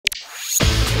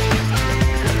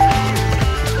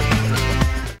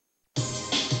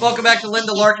Welcome back to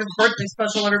Linda Larkin's birthday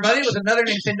special, everybody, with another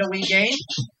Nintendo Wii game.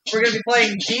 We're going to be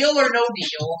playing Deal or No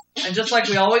Deal. And just like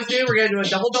we always do, we're going to do a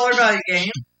double dollar value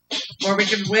game where we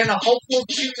can win a hopeful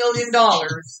 $2 million.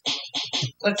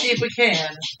 Let's see if we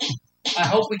can. I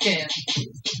hope we can.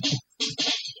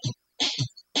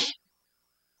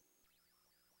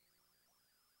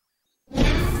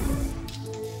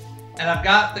 And I've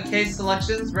got the case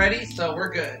selections ready, so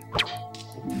we're good.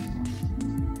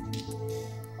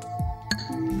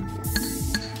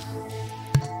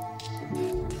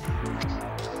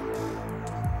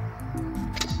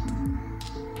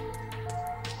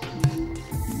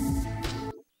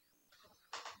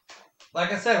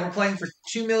 Like I said, we're playing for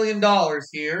 $2 million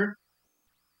here.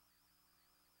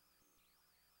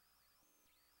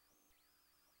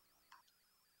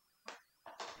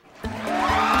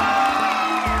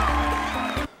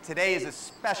 Today is a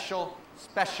special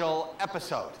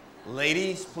episode.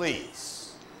 Ladies,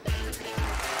 please. And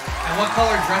what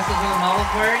color dresses are the models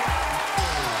wearing?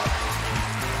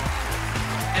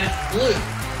 And it's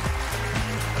blue.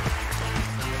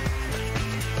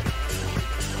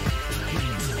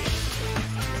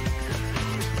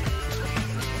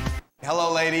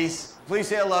 Hello, ladies. Please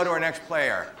say hello to our next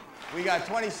player. We got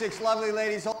 26 lovely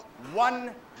ladies.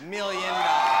 $1 million.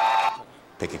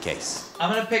 Pick a case. I'm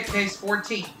going to pick case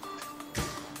 14.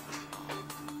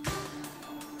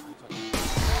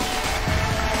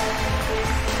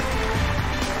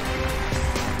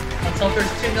 Let's hope there's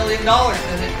 $2 million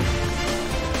in it.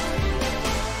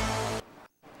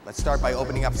 Let's start by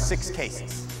opening up 6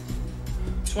 cases.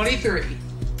 23.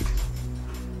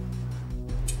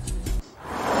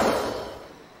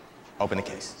 Open a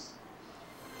case.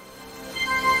 2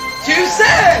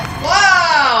 cents!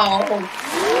 Wow!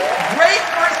 Great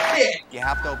first pick. You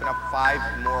have to open up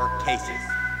 5 more cases.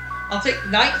 I'll take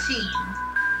 19.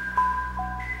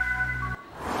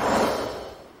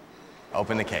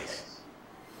 Open the case.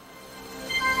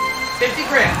 50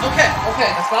 grand. Okay,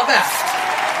 that's not bad.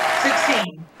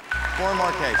 16. 4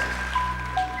 more cases.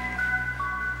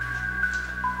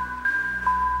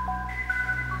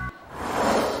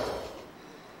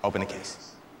 Open the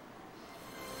case.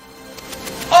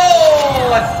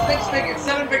 Oh, a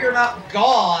 7-figure amount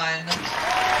gone.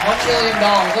 $1 million.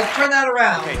 Let's turn that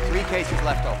around. Okay, 3 cases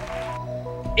left open.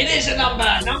 It is a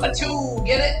number. Number 2.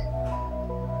 Get it?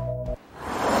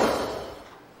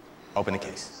 Open the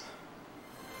case.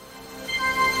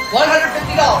 $150.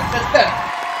 That's better.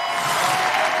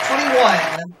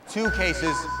 21. 2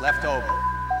 cases left over.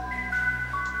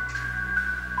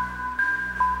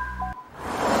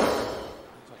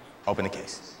 Open the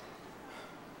case.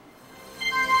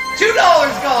 $2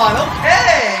 gone.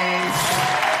 Okay.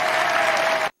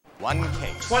 1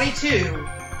 case. 22.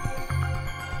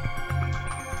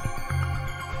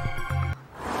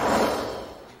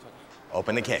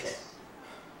 Open the case.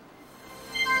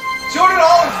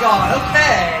 $200 gone.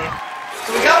 Okay.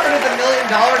 So we got rid of the $1 million,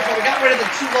 but we got rid of the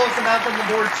 2 lowest amounts on the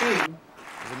board too.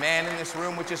 There's a man in this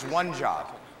room with just one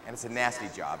job, and it's a nasty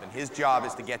job, and his job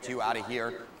is to get you out of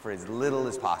here for as little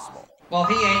as possible. Well,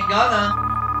 he ain't gonna.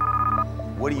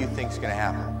 What do you think's gonna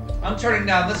happen? I'm turning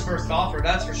down this first offer,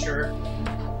 that's for sure.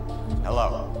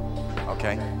 Hello.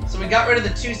 Okay. So we got rid of the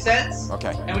 2 cents.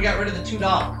 Okay. And we got rid of the $2.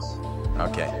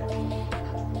 Okay.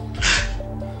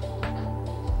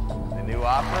 The new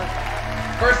offer?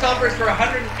 First offer is for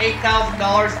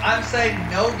 $108,000. I'm saying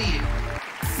no deal.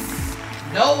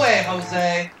 No way,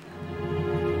 Jose.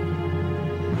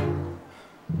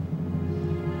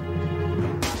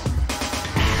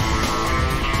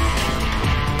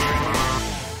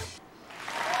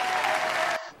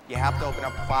 You have to open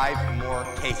up 5 more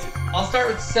cases. I'll start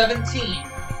with 17.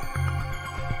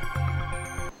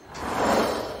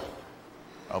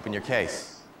 Open your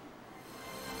case.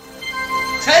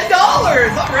 $10!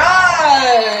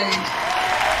 Alright!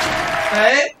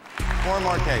 Okay. 4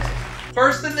 more cases.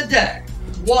 First in the deck.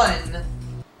 1.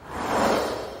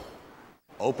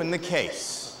 Open the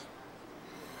case.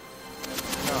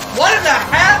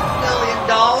 $1.5 million?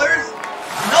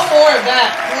 No more of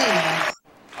that, please.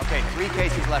 Okay, 3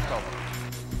 cases left open.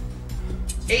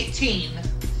 18.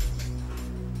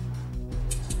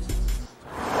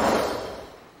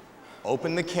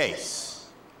 Open the case.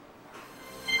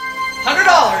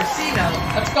 $100. See now.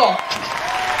 Let's go.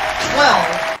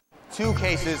 12. 2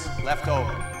 cases left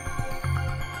over.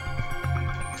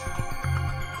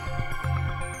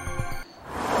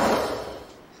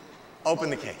 Open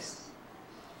the case.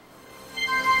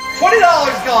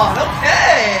 $20 gone.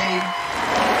 Okay.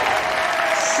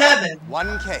 7.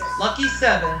 1 case. Lucky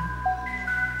 7.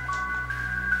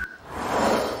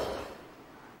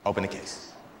 Open the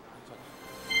case.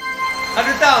 $100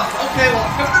 100,000. Okay, well,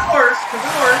 could have been worse. Could have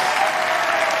been worse.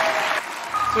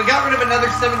 So we got rid of another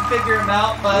 7-figure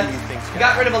amount, but we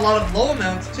got rid of a lot of low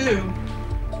amounts too.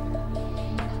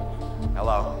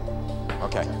 Hello.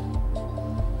 Okay.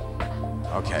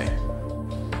 Okay.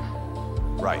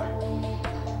 Right.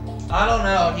 I don't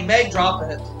know. He may drop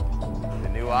it. The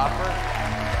new offer?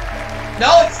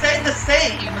 No, it stayed the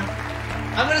same.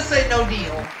 I'm gonna say no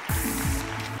deal.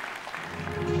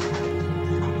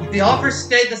 The offer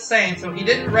stayed the same, so he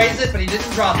didn't raise it, but he didn't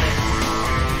drop it.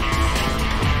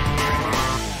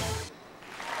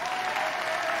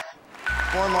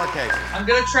 Four more cases. I'm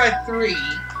gonna try 3.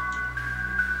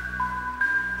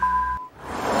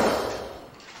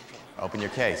 Open your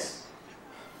case.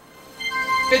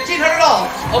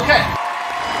 $1,500. Okay.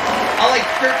 I like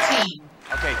 13.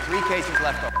 Okay, 3 cases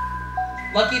left open.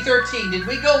 Lucky 13. Did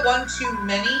we go one too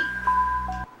many?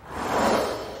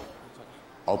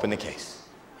 Open the case.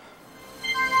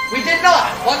 We did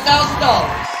not.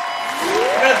 $1,000.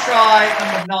 We're gonna try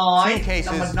number 9. 2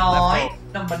 cases Number left 9. open.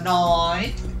 Number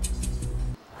 9.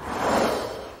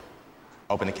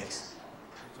 Open the case.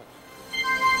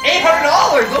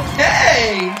 $800.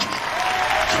 Okay.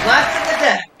 Last in the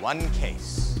deck. 1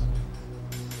 case.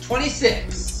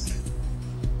 26.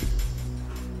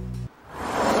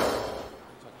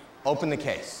 Open the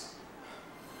case.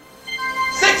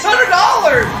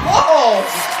 $600. Whoa.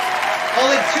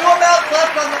 Only 2 amounts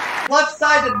left on the left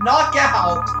side to knock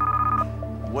out.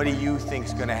 What do you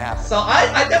think's gonna happen? So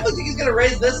I definitely think he's gonna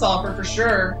raise this offer for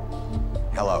sure.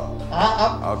 Hello.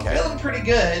 I'm Okay. feeling pretty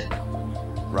good.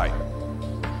 Right.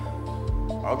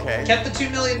 Okay. Kept the $2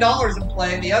 million in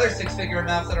play, the other 6-figure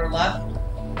amounts that are left.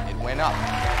 It went up.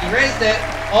 He raised it.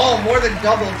 Oh, more than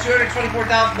double,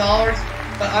 $224,000.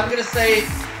 But I'm gonna say,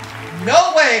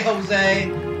 no way, Jose.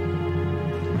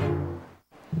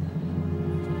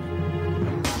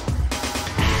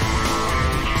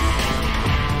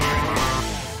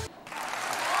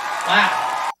 Wow.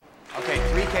 Okay,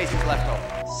 3 cases left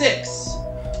open. 6.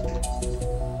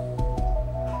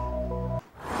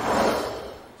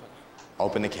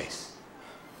 Open the case.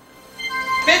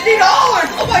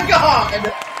 $50. Oh my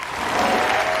God.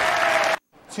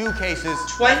 2 cases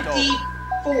left open.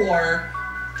 24.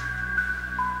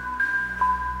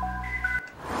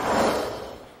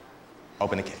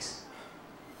 Open the case.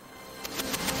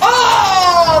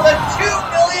 Oh, the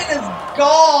 $2 million is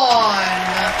gone.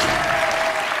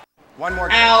 1 more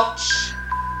case. Ouch.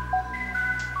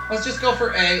 Let's just go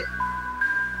for 8.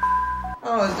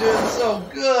 Oh, it's doing so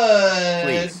good.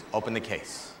 Please, open the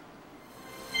case.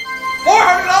 $400.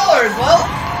 Well,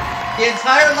 the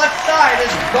entire left side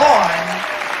is gone.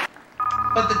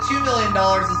 But the $2 million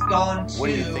is gone too. What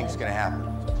do you think's gonna happen?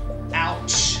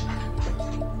 Ouch.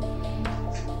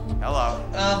 Hello.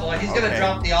 Oh boy, he's gonna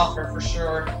drop the offer for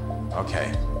sure.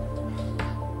 Okay.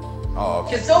 Oh,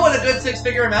 okay. Can still win a good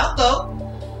 6-figure amount though.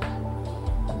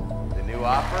 The new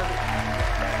offer?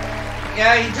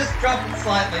 Yeah, he just dropped it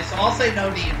slightly, so I'll say no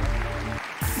deal.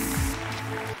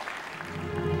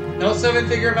 No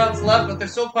 7-figure amounts left, but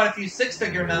there's still quite a few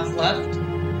 6-figure amounts left.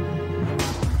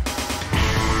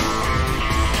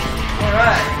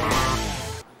 Alright.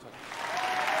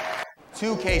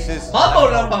 2 cases. Mambo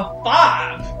number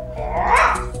 5.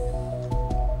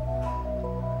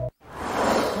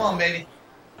 Come on, baby.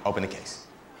 Open the case.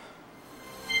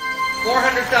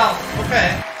 400,000.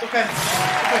 Okay. It's okay.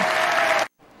 It's okay.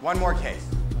 1 more case.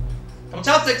 Double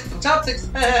chopsticks. Double chopsticks.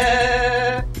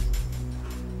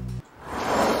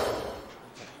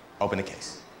 Open the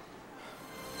case.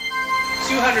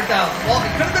 200,000. Well,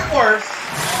 it could have been worse.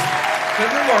 Could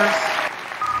have been worse.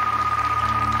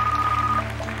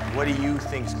 What do you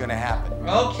think's gonna happen?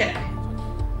 Okay.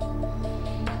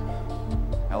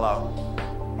 Hello.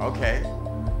 Okay.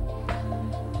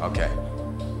 Okay.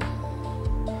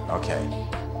 Okay.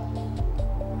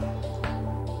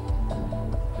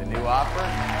 The new offer?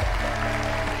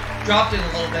 Dropped it a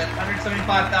little bit.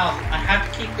 175,000. I have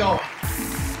to keep going.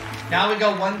 Now we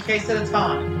go 1 case at a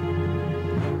time.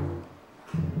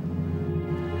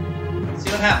 See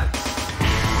what happens.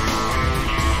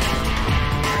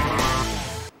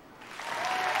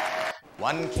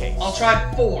 One case. I'll try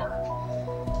 4.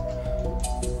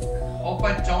 Hope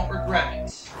I don't regret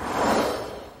it.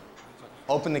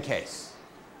 Open the case.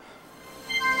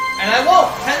 And I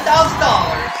won't.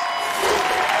 $10,000.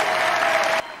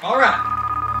 All right.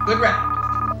 Good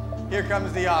round. Here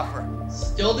comes the offer.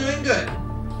 Still doing good.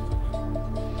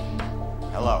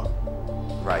 Hello.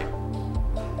 Right.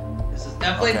 This is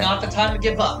definitely Okay. not the time to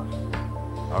give up.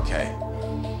 Okay.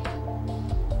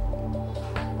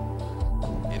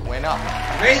 It went up.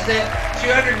 Raised it.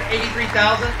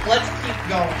 283,000. Let's keep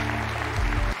going.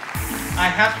 I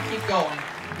have to keep going.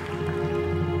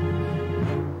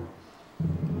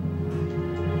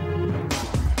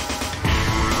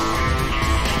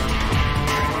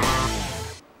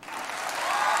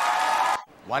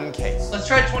 One case. Let's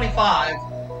try 25.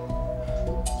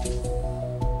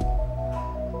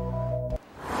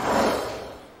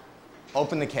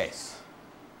 Open the case.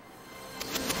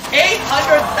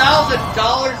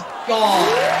 $800,000 gone.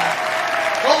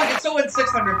 Well, we can still win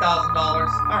 $600,000.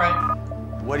 All right.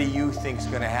 What do you think's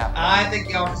gonna happen? I think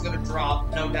the offer's gonna drop,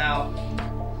 no doubt.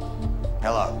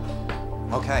 Hello.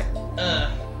 Okay.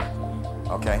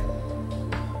 Okay.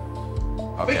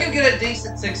 If we can get a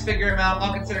decent six-figure amount,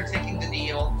 I'll consider taking the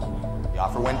deal. The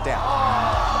offer went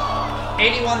down.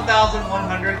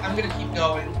 81,100. I'm gonna keep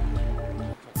going.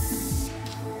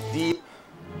 The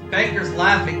Banker's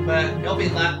laughing, but I'll be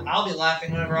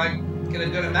laughing whenever I get a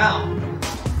good amount.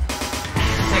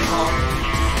 Take home.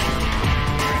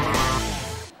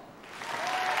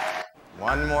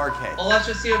 One more case. Well, let's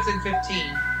just see what's in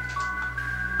 15.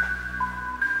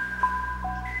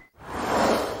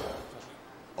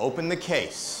 Open the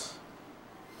case.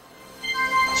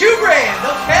 $2,000.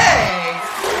 Okay.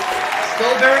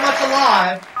 Still very much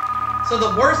alive. So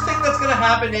the worst thing that's gonna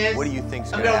happen is What do you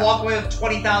think's I'm gonna gonna walk away with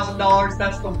 $20,000.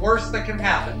 That's the worst that can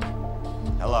happen.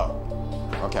 Hello.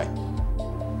 Okay.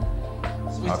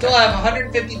 So we still have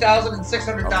 $150,000 and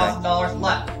 $600,000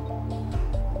 left.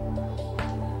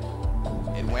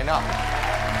 It went up.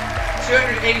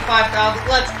 $285,000.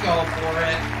 Let's go for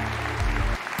it.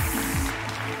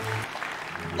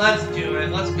 Let's do it.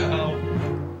 Let's go.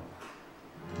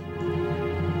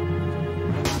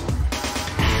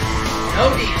 No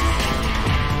deal.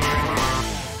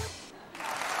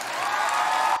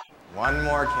 One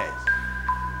more case.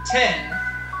 10.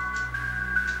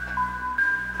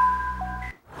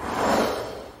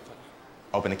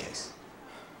 Open the case.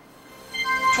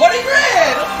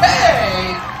 $20,000.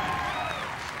 Okay.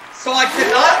 So I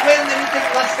cannot win anything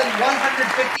less than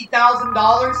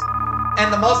 $150,000,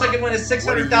 and the most I can win is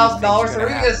 $600,000. So we're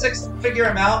gonna get a six-figure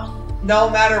amount, no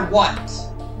matter what.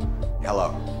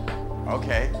 Hello.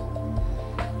 Okay.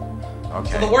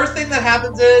 Okay. So the worst thing that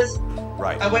happens is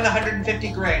Right. I win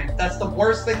 $150,000. That's the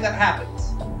worst thing that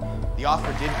happens. The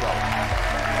offer did go up.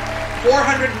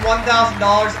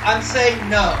 $401,000. I'm saying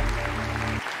no.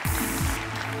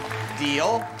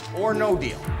 Deal or no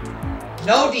deal?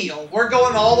 No deal. We're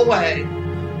going all the way.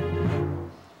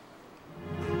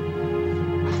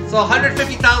 So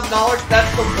 $150,000.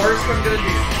 That's the worst I'm gonna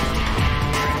do.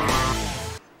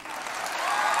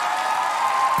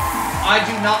 I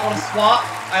do not want to swap.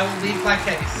 I will leave my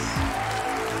case.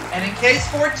 And in case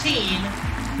 14,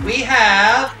 we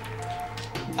have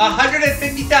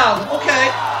 $150,000.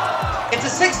 Okay. It's a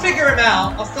six-figure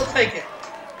amount. I'll still take it.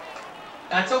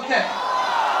 That's okay.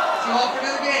 See you all for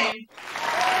another game.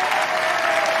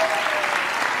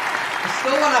 I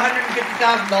still won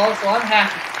 $150,000, so I'm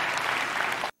happy.